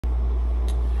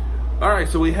All right,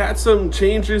 so we had some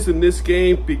changes in this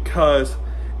game because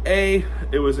A,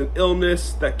 it was an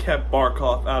illness that kept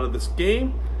Barkov out of this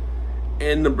game,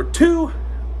 and number two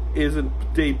is a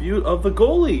debut of the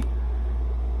goalie.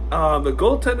 The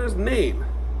goaltender's name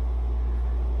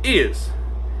is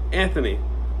Anthony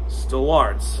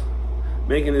Stolarz,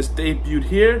 making his debut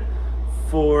here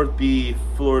for the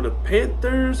Florida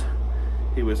Panthers.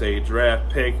 He was a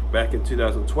draft pick back in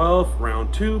 2012,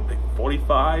 round 2, pick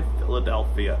 45,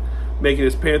 Philadelphia. Making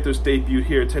his Panthers debut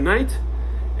here tonight,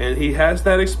 and he has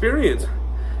that experience.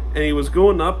 And he was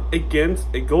going up against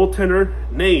a goaltender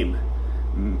named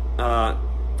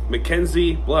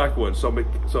Mackenzie Blackwood. So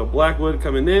Blackwood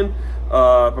coming in,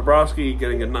 Bobrovsky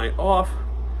getting a night off,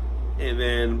 and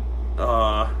then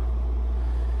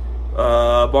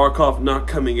Barkov not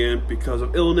coming in because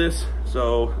of illness.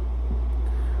 So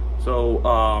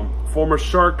former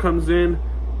Shark comes in,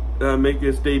 make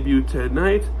his debut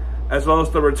tonight, as well as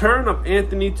the return of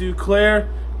Anthony Duclair,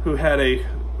 who had a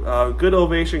good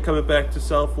ovation coming back to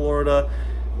South Florida.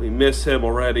 We miss him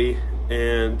already,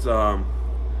 and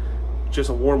just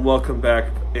a warm welcome back,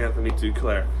 Anthony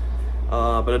Duclair.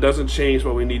 But it doesn't change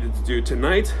what we needed to do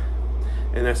tonight,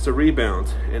 and that's the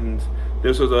rebound. And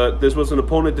this was an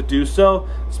opponent to do so,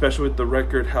 especially with the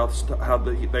record how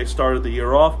they started the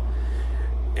year off.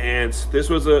 And this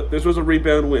was a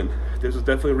rebound win. This was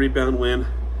definitely a rebound win,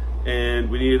 and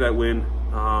we needed that win.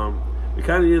 We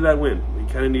kind of needed that win. We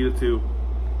kind of needed to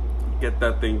get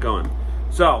that thing going.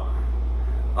 So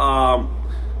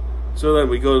then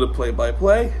we go to the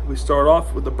play-by-play. We start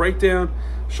off with the breakdown.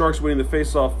 Sharks winning the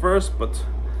face-off first, but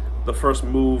the first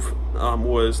move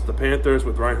was the Panthers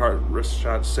with Reinhart wrist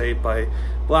shot saved by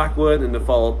Blackwood, and then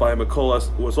followed by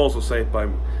McCullough was also saved by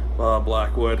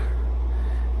Blackwood.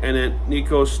 And then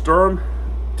Nico Sturm,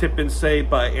 tip-in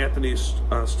save by Anthony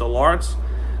Stolarz,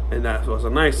 and that was a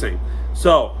nice thing.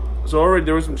 So already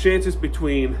there were some chances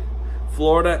between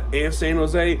Florida and San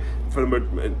Jose,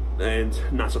 and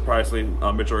not surprisingly,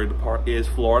 majority of the part is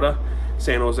Florida.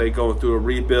 San Jose going through a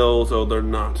rebuild, so they're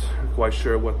not quite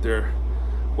sure what they're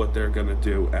gonna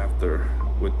do after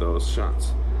with those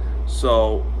shots.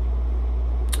 So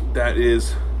that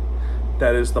is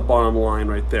the bottom line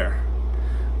right there.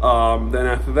 Then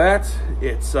after that,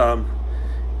 it's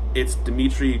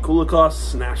Dmitry Kulikov,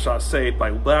 snapshot saved by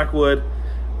Blackwood.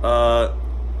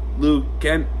 Luke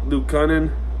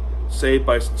Cunnin saved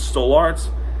by Stolarz,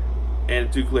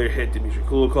 and Duclair hit Dmitry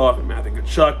Kulikov, and Matthew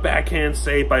Tkachuk backhand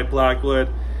saved by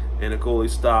Blackwood, and a goalie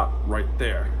stop right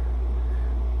there.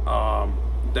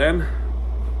 Then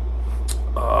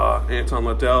Anton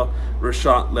Liddell, wrist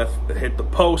shot left, hit the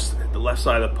post, hit the left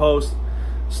side of the post.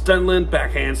 Stenlund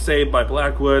backhand saved by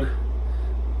Blackwood.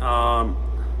 Cunnin,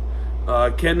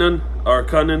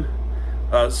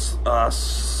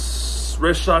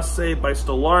 wrist shot saved by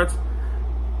Stolarz.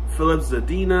 Philip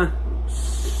Zadina,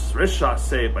 wrist shot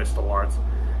saved by Stolarz.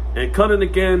 And Cunnin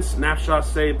again, snapshot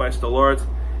saved by Stolarz.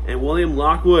 And William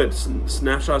Lockwood,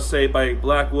 snapshot saved by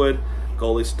Blackwood.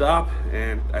 Goalie stop.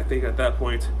 And I think at that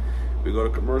point, we go to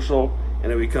commercial. And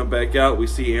then we come back out. We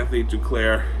see Anthony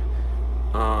Duclair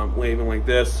waving like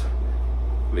this,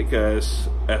 because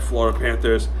at Florida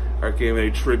Panthers are giving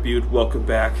a tribute. Welcome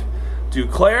back,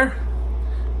 Duclair.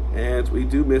 And we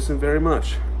do miss him very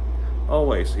much.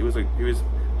 Always. He was one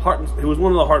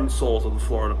of the heart and souls of the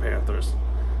Florida Panthers.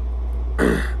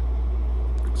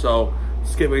 So,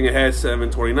 skipping ahead,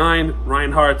 7:29,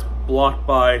 Reinhardt blocked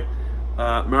by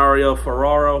Mario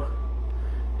Ferraro,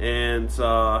 and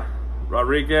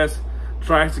Rodriguez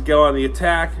tries to go on the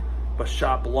attack, but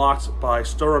shot blocked by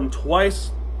Sturm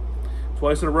twice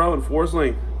in a row, and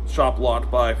Forsling shot blocked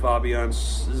by Fabian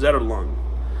Zetterlund.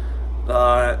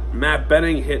 Matt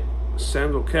Benning hit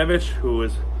Samzokevich, who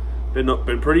has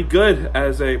been pretty good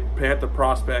as a Panther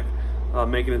prospect,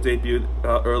 making a debut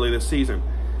early this season.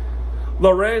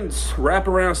 Lorenz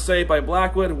wraparound save by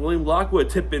Blackwood. William Lockwood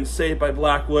tip-in save by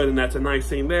Blackwood, and that's a nice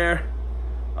thing there.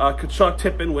 Tkachuk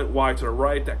tip-in went wide to the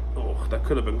right. That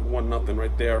could have been 1-0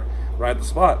 right there, right at the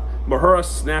spot. Mahura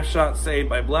snapshot saved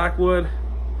by Blackwood.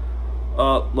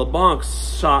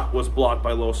 LeBlanc's shot was blocked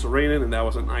by Lo Serenen, and that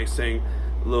was a nice thing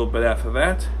a little bit after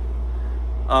that.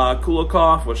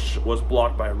 Kulikov was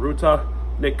blocked by Ruta.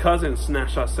 Nick Cousins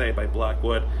snapshot saved by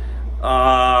Blackwood.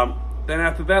 Then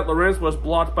after that, Lorenz was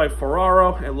blocked by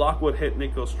Ferraro, and Lockwood hit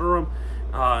Nico Sturm.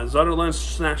 Zutterland's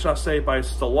snapshot saved by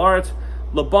Stolarz.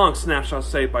 LeBlanc snapshot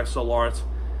saved by Stolarz.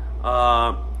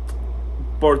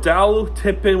 Bordalu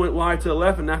tip-in went wide to the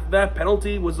left, and after that,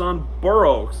 penalty was on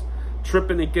Burroughs,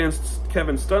 tripping against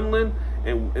Kevin Stenlund,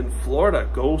 and Florida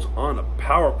goes on a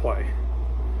power play.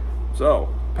 So,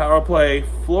 power play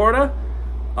Florida,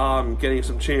 getting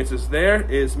some chances there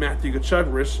is Matthew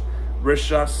Tkachuk. Wrist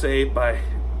shot saved by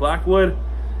Blackwood.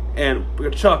 And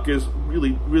Tkachuk is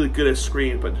really, really good at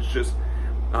screen, but it's just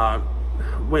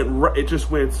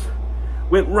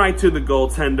went right to the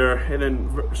goaltender, and then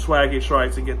Swaggy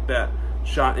tried to get that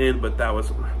shot in, but that was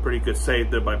a pretty good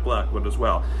save there by Blackwood as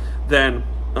well. Then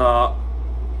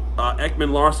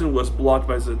Ekman Larsson was blocked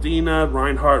by Zadina.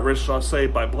 Reinhart wrist shot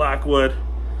saved by Blackwood.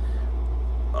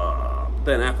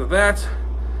 Then after that,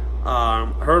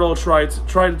 Hurdle tried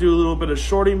to do a little bit of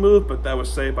shorty move, but that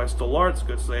was saved by Stolarz.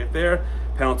 Good save there.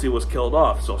 Penalty was killed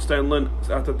off. So Stenlund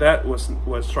after that was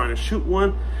trying to shoot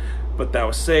one, but that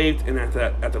was saved. And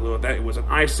after that, it was an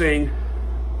icing.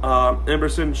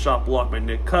 Emerson shot blocked by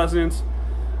Nick Cousins.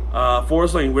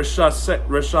 Forsling wrist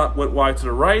shot went wide to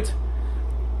the right.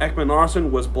 Ekman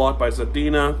Larsson was blocked by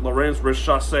Zadina. Lorenz wrist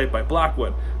shot saved by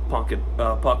Blackwood. Puck in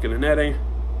the netting.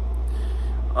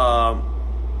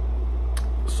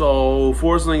 So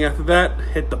Forsling after that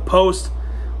hit the post.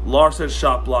 Larson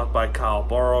shot blocked by Kyle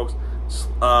Burrows.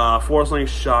 Forsling's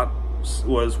shot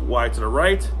was wide to the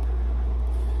right.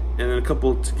 And then a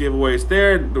couple giveaways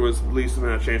there. There was at least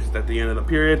amount of chances at the end of the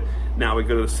period. Now we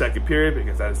go to the second period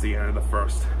because that is the end of the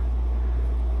first.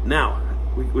 Now,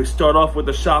 we start off with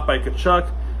the shot by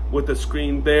Tkachuk with the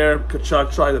screen there.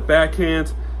 Tkachuk tried the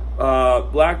backhand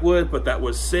Blackwood, but that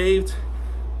was saved.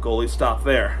 Goalie stopped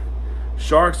there.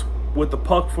 Sharks with the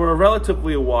puck for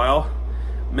relatively a while.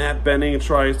 Matt Benning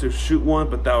tries to shoot one,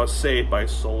 but that was saved by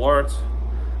Stolarz.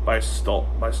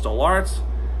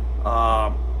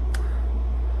 A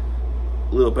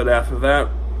little bit after that,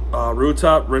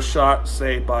 Ruta wrist shot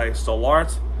saved by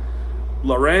Stolarz.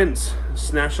 Lorenz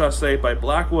snapshot saved by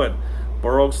Blackwood.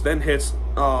 Burrows then hits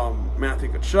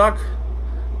Matthew Tkachuk,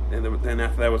 and then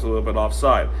after that was a little bit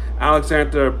offside.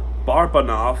 Alexander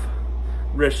Barbanov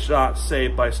wrist shot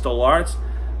saved by Stolarz.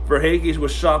 Verhaeghe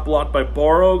was shot blocked by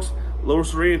Burrows.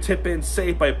 Losarian tip in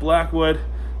saved by Blackwood.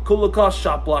 Kulikov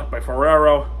shot blocked by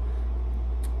Ferrero.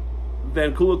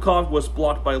 Then Kulikov was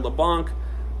blocked by LeBlanc.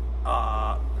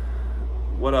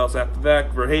 What else after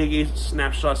that? Verhaeghe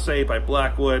snapshot saved by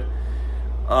Blackwood.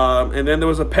 And then there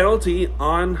was a penalty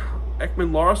on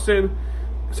Ekman Larsson.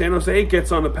 San Jose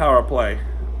gets on the power play.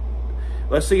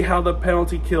 Let's see how the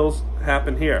penalty kills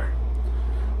happen here.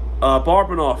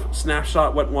 Barbanov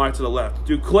snapshot went wide to the left.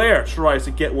 Duclair tries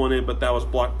to get one in, but that was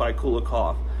blocked by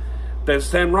Kulikov. Then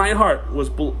Sam Reinhart was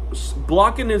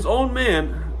blocking his own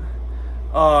man.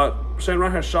 Sam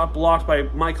Reinhart shot blocked by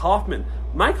Mike Hoffman.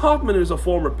 Mike Hoffman is a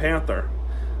former Panther.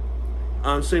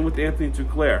 Same with Anthony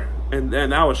Duclair. And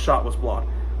now his shot was blocked.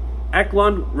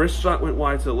 Eklund, wrist shot went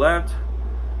wide to the left.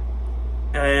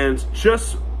 And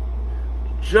just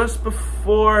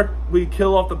before we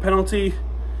kill off the penalty,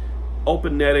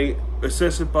 open netting,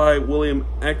 assisted by William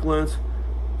Eklund.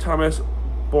 Thomas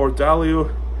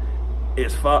Bordalio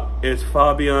is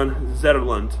Fabian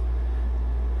Zetterlund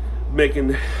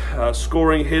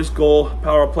scoring his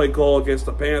power play goal against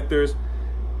the Panthers.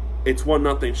 It's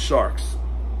 1-0 Sharks.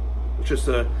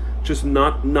 Just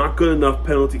not good enough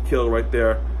penalty kill right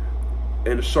there,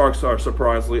 and the Sharks are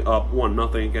surprisingly up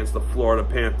 1-0 against the Florida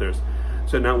Panthers.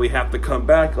 So now we have to come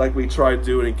back like we tried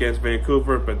doing against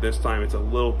Vancouver, but this time it's a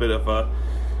little bit of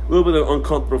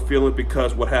uncomfortable feeling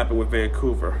because what happened with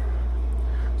Vancouver.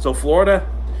 So Florida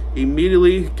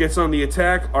immediately gets on the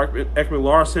attack. Ekman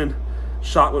Larsson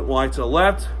shot went wide to the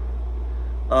left.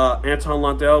 Anton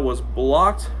Lundell was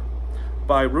blocked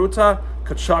by Ruta.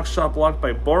 Tkachuk shot blocked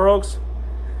by Burrows.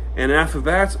 And after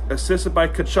that, assisted by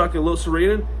Tkachuk and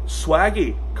Losarinen,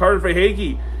 Swaggy, Carter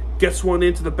Verhaeghe gets one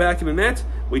into the back of the net.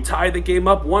 We tied the game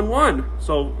up 1-1.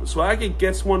 So Swaggy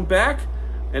gets one back,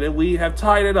 and then we have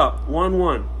tied it up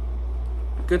 1-1.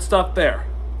 Good stuff there.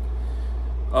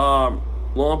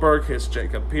 Lomberg hits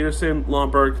Jacob Peterson.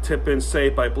 Lomberg tip in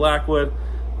saved by Blackwood.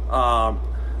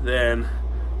 Then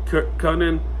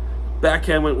Cunnin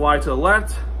backhand went wide to the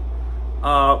left.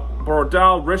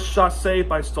 Bordal wrist shot saved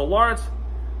by Stolarz.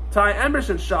 Ty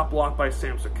Emerson shot blocked by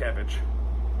Sam Sukevich.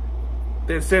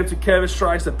 Then Sam Sukevich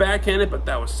tries to backhand it, but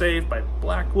that was saved by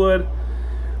Blackwood.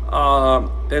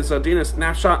 Then Zadina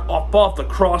snapshot off the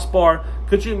crossbar.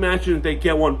 Could you imagine if they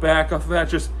get one back off of that?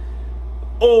 The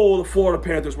Florida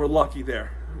Panthers were lucky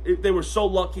there. They were so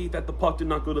lucky that the puck did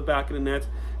not go to the back of the net.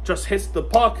 Just hits the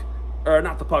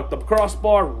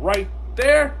crossbar right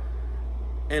there.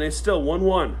 And it's still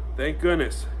 1-1. Thank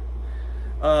goodness.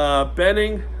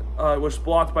 Benning was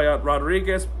blocked by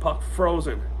Rodriguez. Puck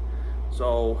frozen.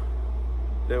 So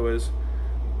there was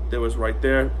right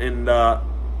there, and I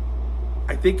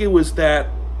think it was that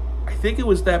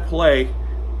play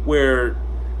where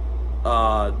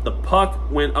the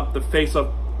puck went up the face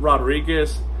of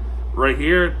Rodriguez, right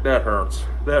here, that hurts.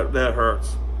 That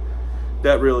hurts.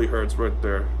 That really hurts right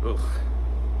there. Ugh.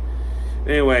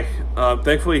 Anyway,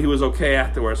 thankfully he was okay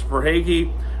afterwards.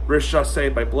 Verhaeghe, wrist shot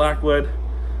saved by Blackwood.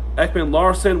 Ekman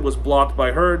Larsson was blocked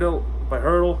by Hurdle.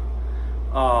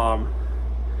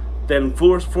 Then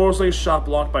Forsling shot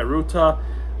blocked by Ruta.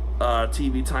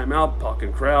 TV timeout, puck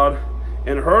and crowd.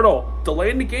 And Hurdle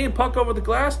delaying the game, puck over the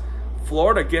glass.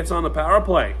 Florida gets on the power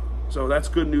play. So that's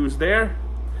good news there.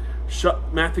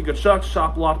 Matthew Tkachuk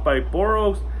shot blocked by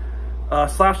Burrows.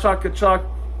 Slap shot Tkachuk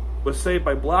was saved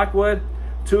by Blackwood.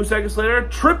 2 seconds later,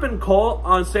 tripping call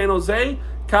on San Jose.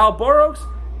 Kyle Burrows.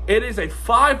 It is a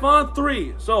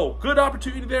 5-on-3. So good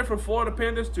opportunity there for Florida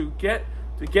Panthers to get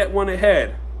one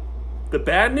ahead. The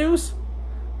bad news,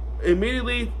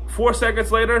 immediately 4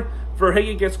 seconds later,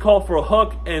 Verhaeghe gets called for a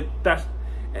hook, and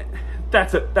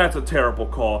that's a terrible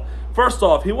call. First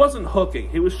off, he wasn't hooking;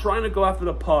 he was trying to go after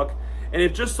the puck, and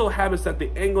it just so happens that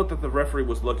the angle that the referee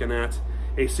was looking at,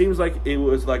 it seems like it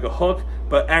was like a hook,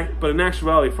 but in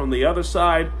actuality, from the other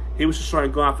side, he was just trying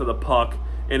to go after the puck,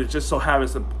 and it just so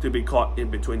happens to be caught in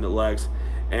between the legs,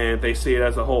 and they see it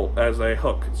as a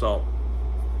hook. So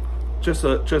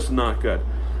just not good.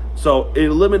 So it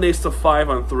eliminates the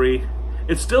 5-on-3.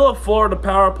 It's still a Florida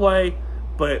power play,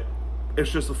 but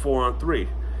it's just a 4-on-3.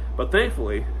 But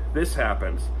thankfully, this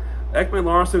happens. Ekman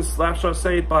Larsson slap shot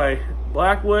saved by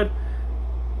Blackwood,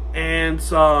 and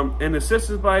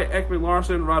assisted by Ekman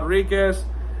Larsson. Rodriguez,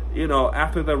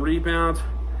 after the rebound.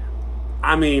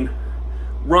 I mean,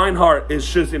 Reinhart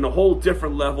is just in a whole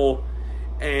different level,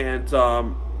 and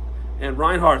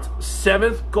Reinhart's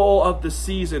 7th goal of the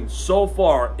season so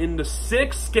far in the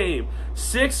 6th game,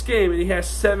 and he has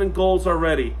 7 goals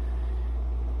already.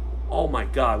 Oh my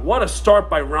God, what a start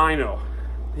by Rhino.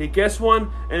 He gets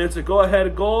one, and it's a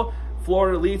go-ahead goal.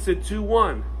 Florida leads it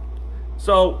 2-1.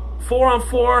 So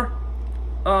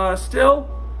 4-on-4 still.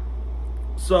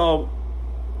 So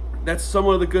that's some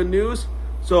of the good news.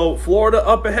 So Florida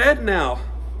up ahead now.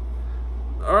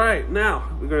 All right, now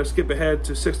we're going to skip ahead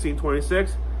to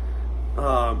 16:26.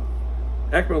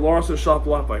 Ekman Larsson shot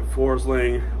blocked by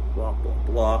Forsling. Blah, blah,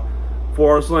 blah.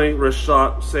 Forsling, wrist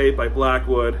shot saved by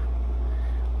Blackwood.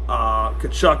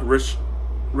 Tkachuk, wrist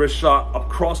shot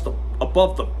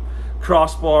above the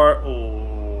crossbar.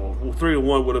 Oh,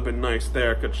 3-1 would have been nice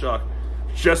there. Tkachuk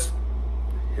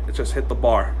it just hit the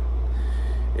bar.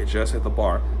 It just hit the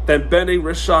bar. Then Benning,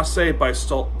 wrist shot saved by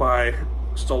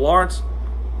Stolarz.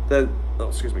 Then,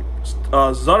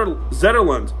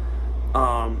 Zetterlund.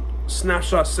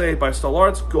 Snapshot saved by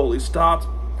Stolarz. Goalie stopped.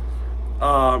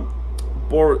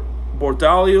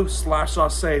 Bordalio, slash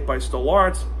shot saved by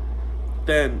Stolarz.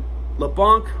 Then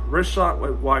LeBlanc, wrist shot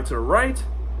went wide to the right.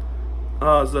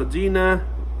 Zadina,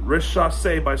 wrist shot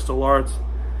saved by Stolarz.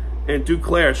 And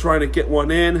Duclair trying to get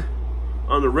one in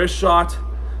on the wrist shot,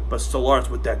 but Stolarz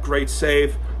with that great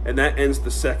save, and that ends the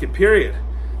second period.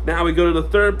 Now we go to the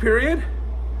third period,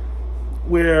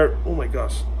 where, oh my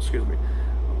gosh, excuse me,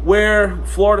 where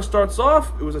Florida starts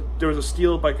off. There was a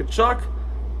steal by Tkachuk,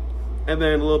 and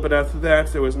then a little bit after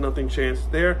that, there was nothing chance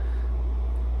there.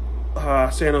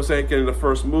 San Jose getting the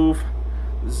first move.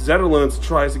 Zetterlund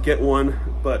tries to get one,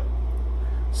 but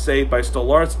saved by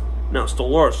Stolarz. Now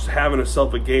Stolarz having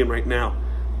himself a game right now,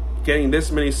 getting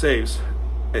this many saves,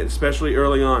 especially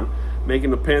early on,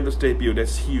 making the Panthers debut.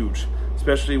 That's huge,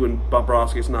 especially when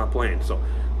Bobrovsky's not playing. So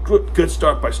good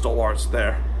start by Stolarz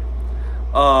there.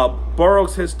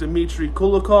 Burrows hits Dmitry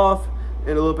Kulikov,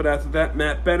 and a little bit after that,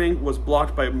 Matt Benning was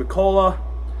blocked by Mikola.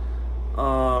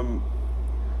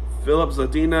 Philip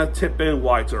Zadina tip in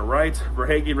wide to the right.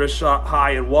 Verhaeghe wrist shot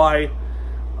high and wide.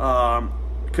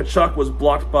 Tkachuk was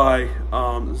blocked by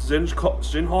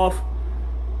Zinhoff.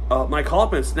 Mike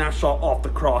Hoffman snapshot off the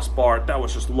crossbar. That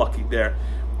was just lucky there.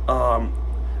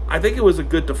 I think it was a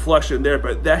good deflection there,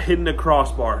 but that hitting the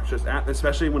crossbar,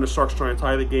 especially when the Sharks trying to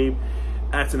tie the game,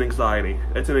 that's an anxiety.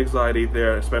 It's an anxiety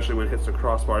there, especially when it hits the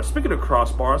crossbar. Speaking of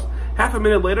crossbars, half a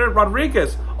minute later,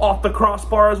 Rodriguez off the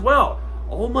crossbar as well.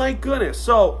 Oh my goodness.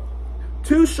 So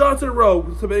 2 shots in a row,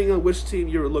 depending on which team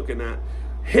you were looking at,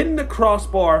 hitting the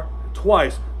crossbar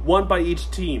twice, one by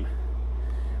each team.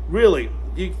 Really,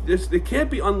 it can't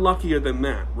be unluckier than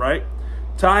that, right?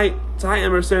 Ty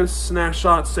Emerson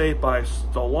snapshot saved by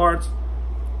Stolarz.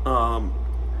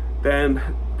 Then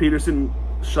Peterson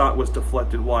shot was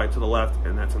deflected wide to the left,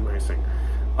 and that's an icing.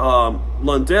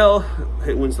 Lundell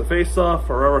wins the faceoff.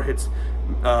 Ferraro hits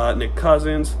Nick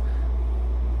Cousins.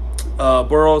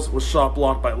 Burrows was shot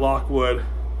blocked by Lockwood.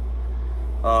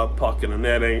 Puck in the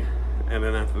netting. And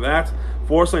then after that,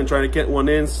 Forsling trying to get one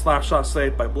in. Slap shot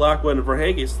saved by Blackwood. And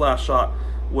Verhaeghe's slap shot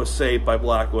was saved by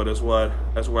Blackwood as well.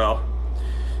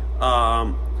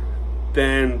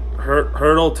 Then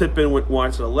Hurdle tip-in went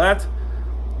wide to the left.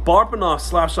 Barbanov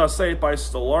slap shot saved by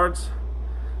Stolarz.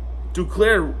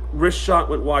 Duclair wrist shot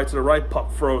went wide to the right,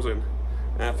 puck frozen.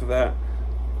 After that,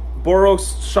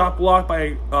 Borok's shot blocked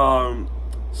by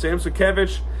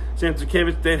Samsukevich.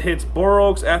 Samsukevich then hits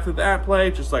Borok's after that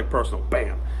play, just like personal.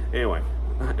 Bam. Anyway,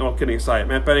 I'm getting excited.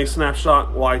 Matt Benning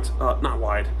snapshot wide, not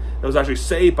wide. It was actually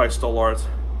saved by Stolarz.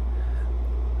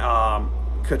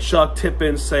 Tkachuk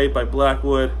tip-in saved by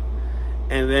Blackwood.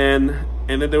 And then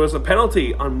there was a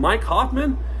penalty on Mike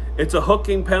Hoffman. It's a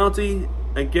hooking penalty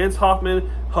against Hoffman,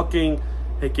 hooking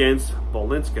against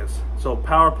Volinskas. So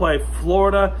power play,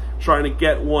 Florida trying to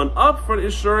get one up for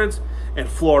insurance, and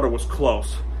Florida was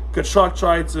close. Tkachuk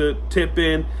tried to tip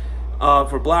in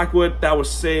for Blackwood. That was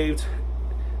saved.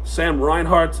 Sam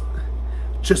Reinhart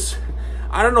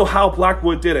I don't know how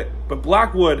Blackwood did it, but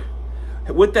Blackwood,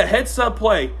 with the heads-up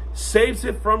play, saves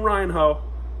it from Reinhart,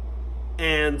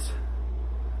 and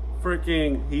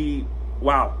freaking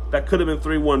wow, that could have been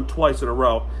 3-1 twice in a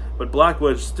row. But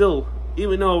Blackwood still,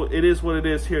 even though it is what it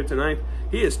is here tonight,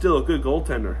 he is still a good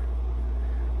goaltender.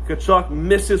 Tkachuk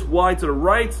misses wide to the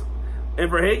right, and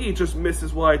Verhaeghe just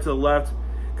misses wide to the left.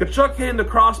 Tkachuk hitting the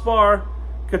crossbar.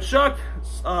 Tkachuk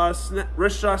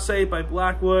wrist shot saved by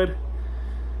Blackwood.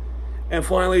 And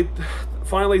finally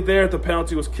there, the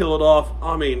penalty was killed off.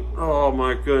 I mean, oh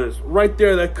my goodness. Right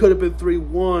there, that could have been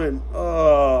 3-1.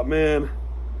 Oh, man.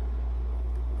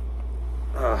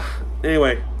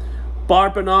 Anyway,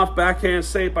 Barbanov backhand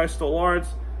saved by Stolarz.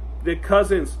 Nick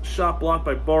Cousins shot blocked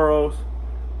by Burrows.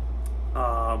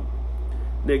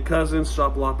 Nick Cousins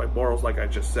shot blocked by Burrows, like I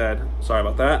just said. Sorry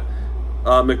about that.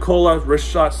 Mikola wrist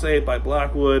shot saved by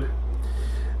Blackwood.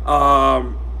 I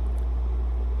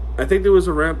think there was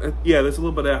a ramp. Yeah, there's a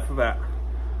little bit after that.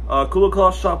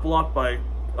 Kulikov shot blocked by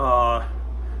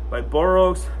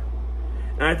Burrows.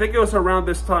 And I think it was around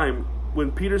this time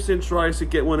when Peterson tries to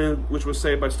get one in, which was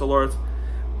saved by Stolarz.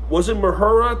 Was it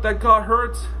Mahura that got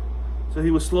hurt? So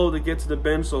he was slow to get to the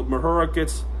bench. So Mahura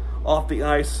gets off the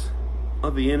ice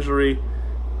of the injury.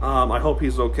 I hope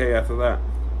he's okay after that.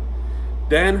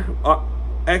 Then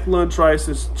Eklund tries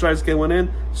to get one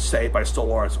in, saved by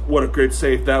Stolarz. What a great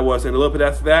save that was. And a little bit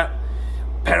after that,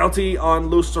 penalty on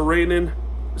Luostarinen.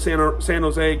 San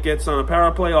Jose gets on a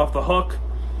power play off the hook,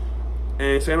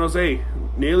 and San Jose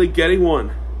nearly getting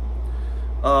one.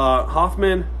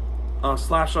 Hoffman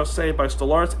slash shot saved by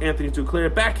Stolarz. Anthony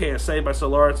Duclair backhand saved by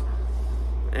Stolarz,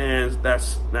 and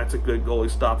that's a good goalie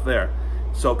stop there.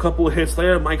 So a couple of hits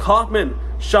there. Mike Hoffman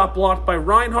shot blocked by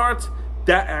Reinhart.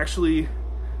 That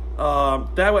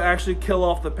would actually kill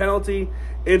off the penalty.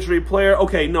 Injury player.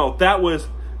 Okay, no, that was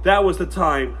the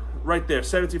time right there.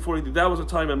 17:43. That was the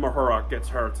time that Mahura gets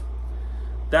hurt.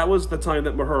 That was the time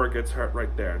that Mahura gets hurt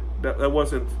right there. That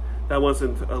wasn't a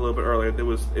little bit earlier. It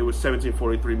was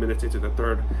 17:43 minutes into the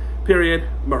third period.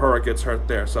 Mahura gets hurt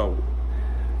there. So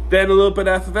then a little bit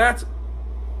after that,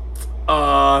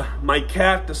 my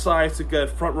cat decides to get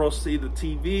front row seat of the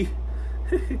TV.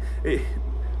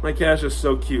 My cat's just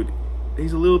so cute.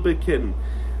 He's a little bit kitten.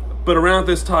 But around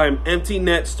this time, empty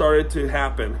net started to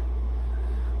happen.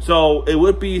 So it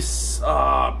would be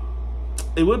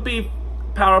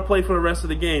power play for the rest of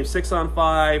the game.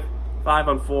 6-on-5,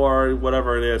 5-on-4,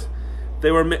 whatever it is.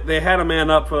 They had a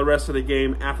man up for the rest of the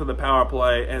game after the power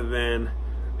play, and then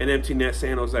an empty net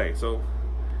San Jose. So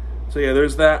yeah,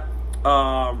 there's that.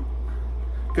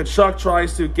 Tkachuk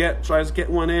tries to get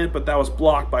one in, but that was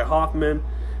blocked by Hoffman.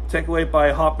 Takeaway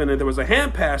by Hoffman, and there was a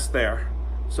hand pass there.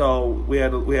 So we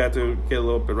had to get a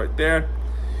little bit right there.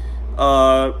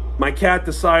 My cat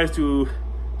decides to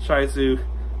try to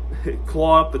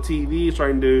claw up the TV,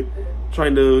 trying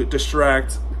to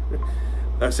distract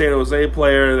a San Jose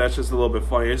player. That's just a little bit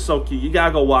funny. It's so cute. You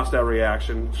gotta go watch that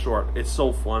reaction short. It's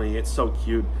so funny. It's so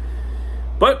cute.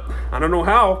 But I don't know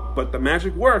how, but the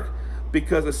magic worked,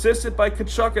 because assisted by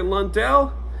Tkachuk and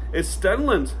Lundell, it's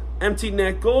Stenlund empty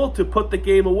net goal to put the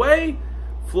game away.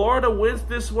 Florida wins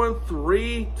this one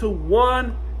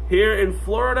 3-1 here in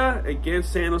Florida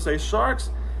against San Jose Sharks.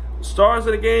 Stars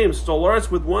of the game, Stolarz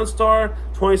with 1 star,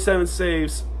 27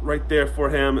 saves right there for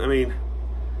him. I mean,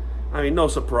 no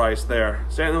surprise there.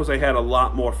 San Jose had a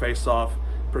lot more face-off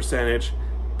percentage,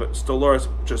 but Stolarz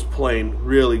just playing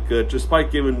really good.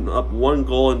 Despite giving up 1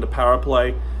 goal in the power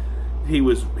play, he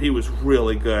was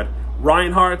really good.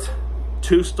 Reinhart,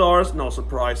 2 stars, no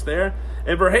surprise there.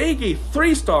 And Verhaeghe,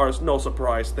 3 stars, no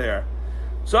surprise there.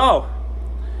 So,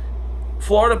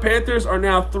 Florida Panthers are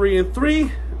now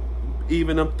 3-3,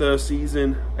 even up the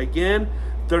season again.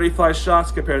 35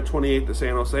 shots compared to 28 that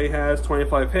San Jose has,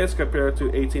 25 hits compared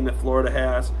to 18 that Florida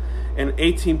has, and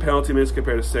 18 penalty minutes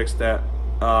compared to 6 that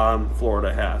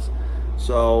Florida has.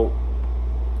 So,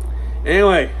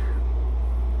 anyway,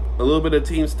 a little bit of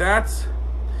team stats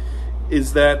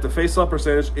is that the face-off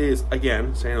percentage is,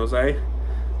 again, San Jose.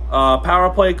 Power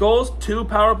play goals, 2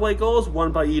 power play goals,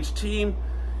 1 by each team.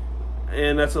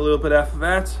 And that's a little bit after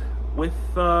that with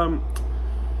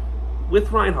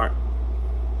Reinhart.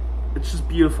 It's just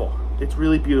beautiful. It's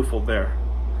really beautiful there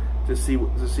to see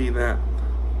that.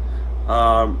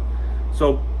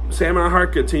 So Sam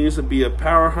Reinhart continues to be a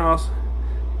powerhouse.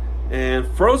 And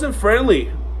Frozen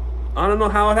Friendly, I don't know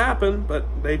how it happened, but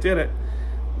they did it.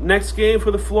 Next game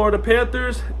for the Florida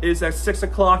Panthers is at 6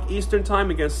 o'clock Eastern Time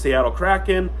against Seattle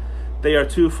Kraken. They are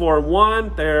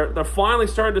 2-4-1. They're finally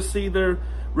starting to see their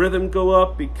rhythm go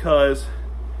up because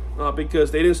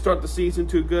they didn't start the season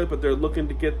too good, but they're looking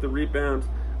to get the rebounds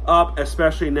up,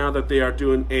 especially now that they are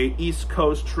doing a East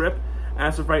Coast trip.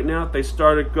 As of right now, they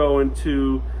started going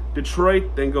to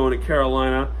Detroit, then going to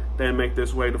Carolina, then make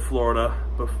this way to Florida,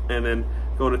 and then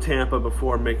going to Tampa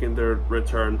before making their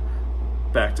return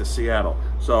back to Seattle.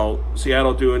 So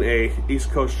Seattle doing a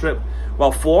East Coast trip,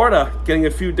 while Florida getting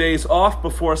a few days off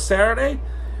before Saturday.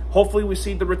 Hopefully we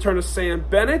see the return of Sam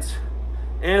Bennett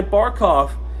and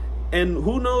Barkov. And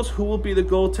who knows who will be the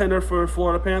goaltender for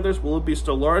Florida Panthers? Will it be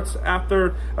Stolarz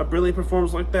after a brilliant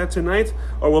performance like that tonight?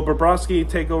 Or will Bobrovsky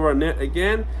take over a net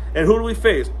again? And who do we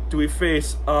face? Do we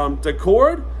face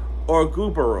Decord or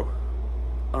Guberu?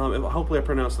 Hopefully I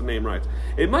pronounced the name right.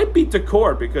 It might be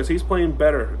Decord because he's playing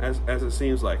better, as it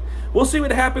seems like. We'll see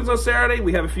what happens on Saturday.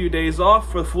 We have a few days off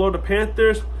for the Florida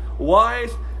Panthers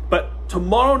wise. But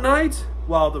tomorrow night,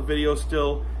 while the video is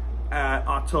still at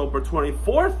October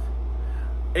 24th,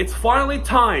 it's finally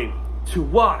time to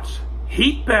watch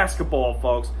Heat basketball,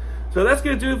 folks. So that's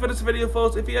going to do it for this video,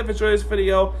 folks. If you have enjoyed this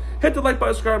video, hit the like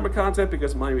button, subscribe to my content,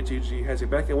 because Miami TVG has your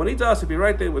back. And when he does, he'll be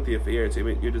right there with you for your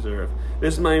entertainment you deserve.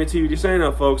 This is Miami TVG signing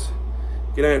out, folks.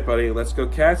 Good night, everybody. Let's go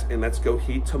Cats, and let's go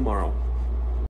Heat tomorrow.